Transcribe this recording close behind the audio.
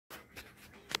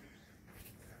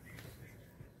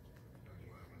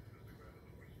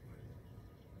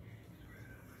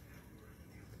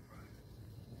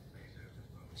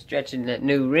stretching that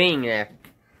new ring there.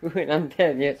 I'm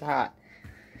telling you, it's hot.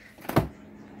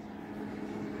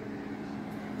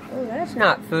 Oh, that's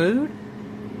not food.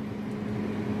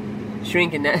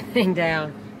 Shrinking that thing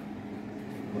down.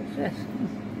 What's this?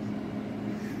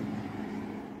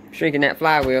 Shrinking that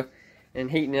flywheel and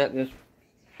heating up this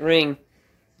ring.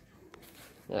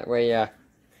 That way,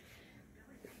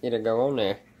 it'll go on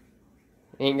there.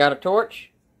 Ain't got a torch?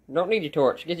 Don't need your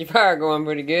torch. Get your fire going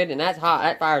pretty good, and that's hot.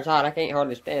 That fire's hot. I can't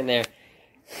hardly stand there.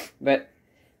 But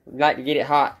we'd like to get it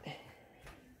hot.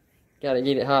 Gotta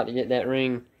get it hot to get that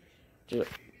ring to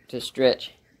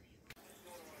stretch.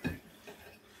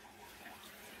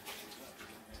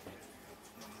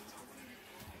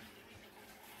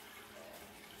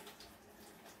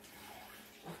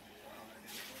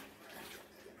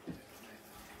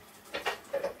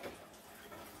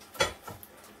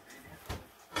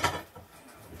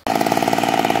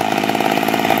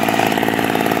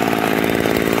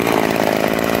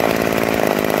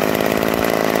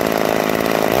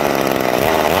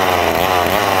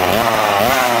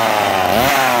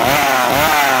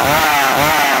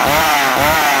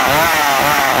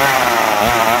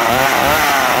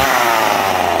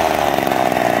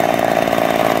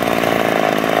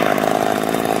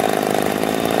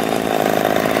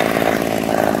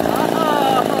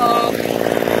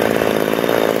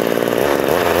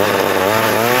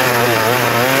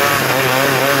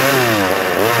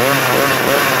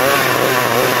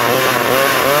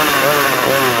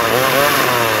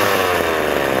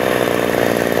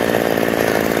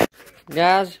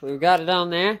 Guys, we've got it on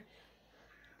there.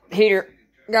 Heater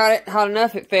got it hot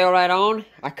enough, it fell right on.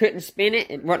 I couldn't spin it.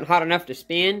 It wasn't hot enough to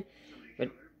spin. But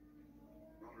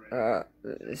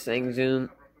this thing zoom.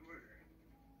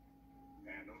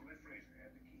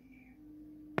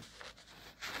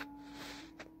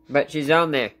 But she's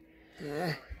on there.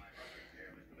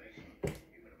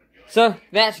 So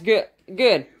that's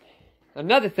good.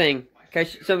 Another thing, in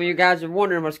case some of you guys are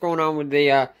wondering what's going on with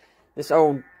the this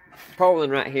old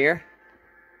Poland right here.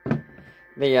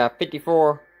 The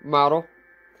 54 model.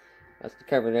 That's the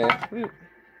cover there.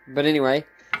 But anyway,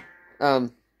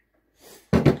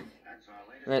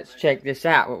 let's check this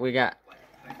out, what we got.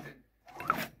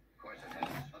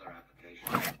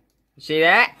 See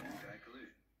that?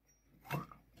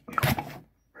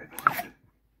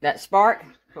 That spark?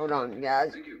 Hold on,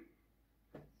 guys.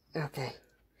 Okay.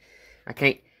 I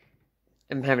can't.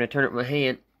 I'm having to turn up my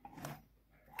hand.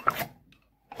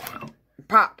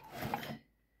 Pop.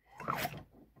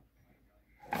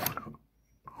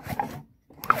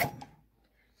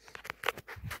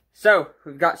 So,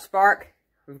 we've got spark,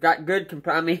 we've got good,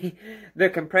 the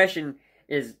compression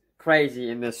is crazy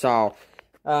in this saw.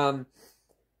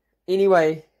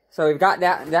 Anyway, so we've got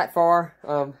that far.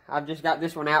 I've just got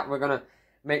this one out. We're going to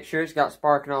make sure it's got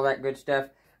spark and all that good stuff.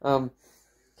 The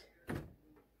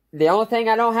only thing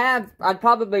I don't have, I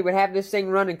probably would have this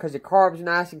thing running because the carb's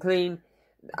nice and clean.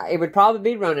 It would probably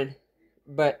be running,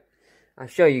 but I'll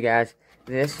show you guys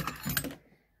this.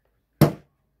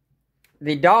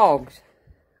 The dogs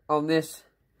on this,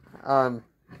 on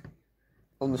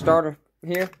the starter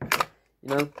here,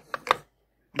 you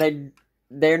know,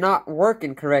 they're not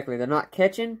working correctly. They're not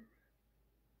catching.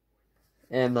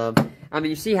 And, I mean,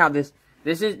 you see how this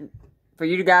is, for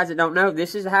you guys that don't know,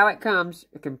 this is how it comes.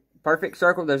 Perfect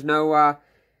circle. There's no,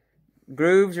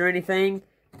 grooves or anything.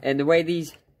 And the way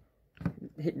these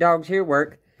dogs here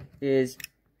work is,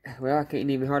 well, I can't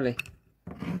even hardly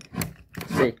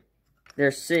see.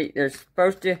 They're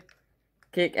supposed to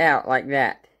kick out like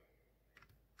that.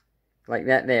 Like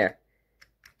that there.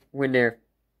 When they're,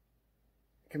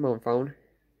 come on phone.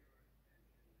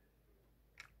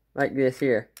 Like this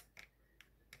here.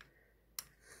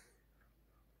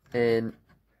 And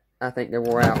I think they're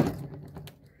wore out.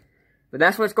 But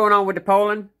that's what's going on with the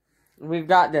Poland. We've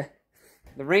got the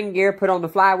ring gear put on the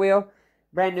flywheel.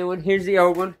 Brand new one. Here's the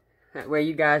old one. That way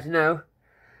you guys know.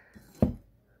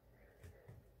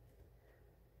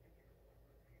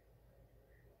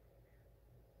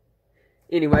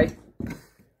 Anyway,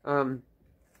 so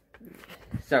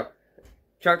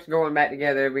truck's going back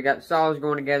together. We got the saws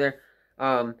going together.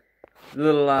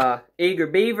 Little eager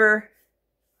beaver.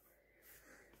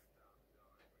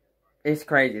 It's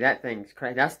crazy. That thing's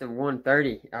crazy. That's the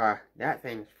 130. That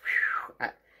thing's. Whew,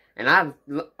 and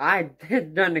I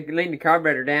had done to lean the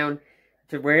carburetor down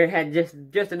to where it had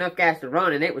just enough gas to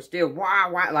run, and it was still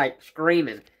like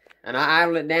screaming. And I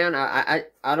idled it down. I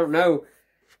don't know.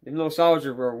 The little saws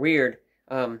were weird.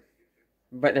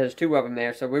 But there's two of them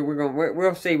there, so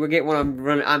we'll see. We'll get one of them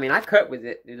running. I mean, I cut with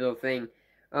it, the little thing.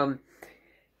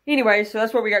 Anyway, so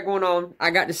that's what we got going on.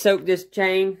 I got to soak this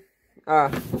chain.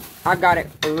 I got it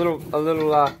a little,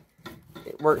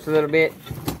 it works a little bit,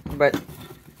 but,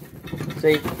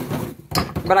 see,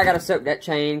 but I gotta soak that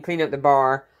chain, clean up the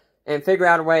bar, and figure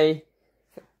out a way.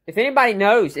 If anybody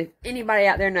knows, if anybody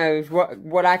out there knows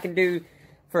what I can do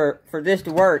for this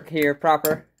to work here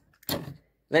proper,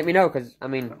 let me know, because, I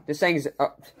mean, this thing's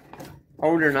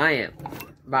older than I am,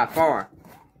 by far.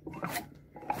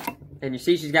 And you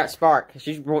see she's got spark.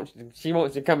 She wants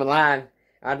to come alive.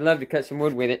 I'd love to cut some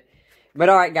wood with it. But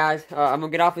alright guys, I'm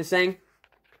going to get off this thing.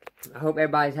 I hope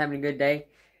everybody's having a good day.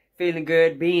 Feeling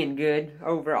good, being good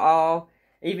overall.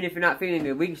 Even if you're not feeling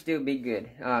good, we can still be good.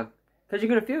 Because you're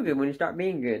going to feel good when you start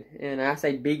being good. And I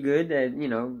say be good, you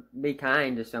know, be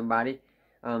kind to somebody.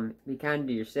 Be kind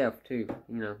to yourself too.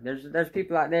 You know, there's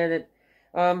people out there that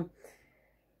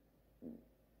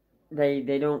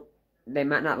they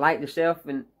might not like themselves,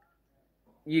 and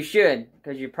you should,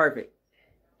 because you're perfect.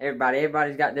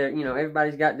 Everybody's got their, you know,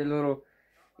 everybody's got their little,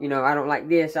 you know, I don't like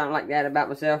this, I don't like that about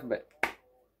myself, but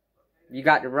you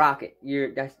got to rock it.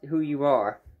 That's who you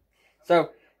are. So,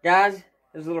 guys,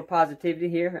 there's a little positivity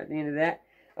here at the end of that.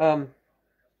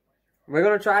 We're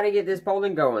going to try to get this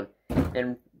polling going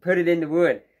and put it in the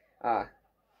wood. I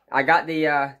got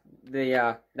that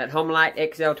Homelight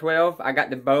XL12. I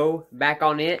got the bow back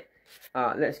on it.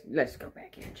 Let's go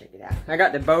back here and check it out. I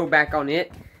got the bow back on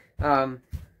it.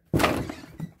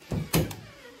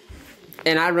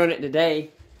 And I run it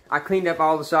today. I cleaned up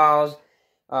all the saws.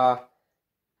 Well,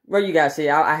 you guys see,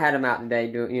 I had them out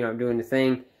today, doing the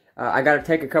thing. I got to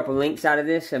take a couple links out of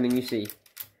this. I mean, you see.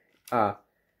 And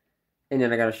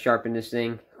then I got to sharpen this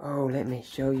thing. Oh, let me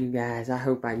show you guys. I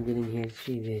hope I can get in here to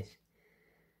see this.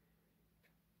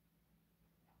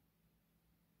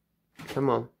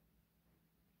 Come on.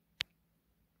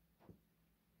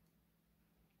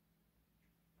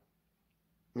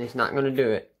 And it's not going to do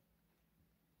it.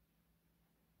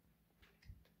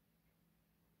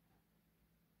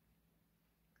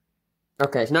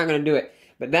 Okay, it's not going to do it.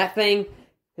 But that thing,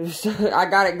 I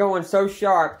got it going so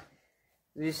sharp.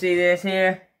 You see this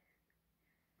here?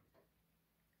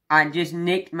 I just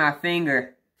nicked my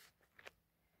finger.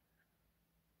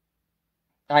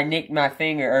 I nicked my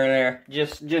finger earlier.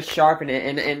 Just sharpen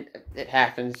it, and it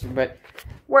happens. But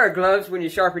wear gloves when you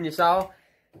sharpen your saw.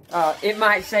 It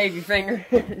might save your finger.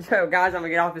 So, guys, I'm going to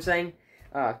get off this thing.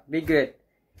 Be good.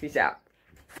 Peace out.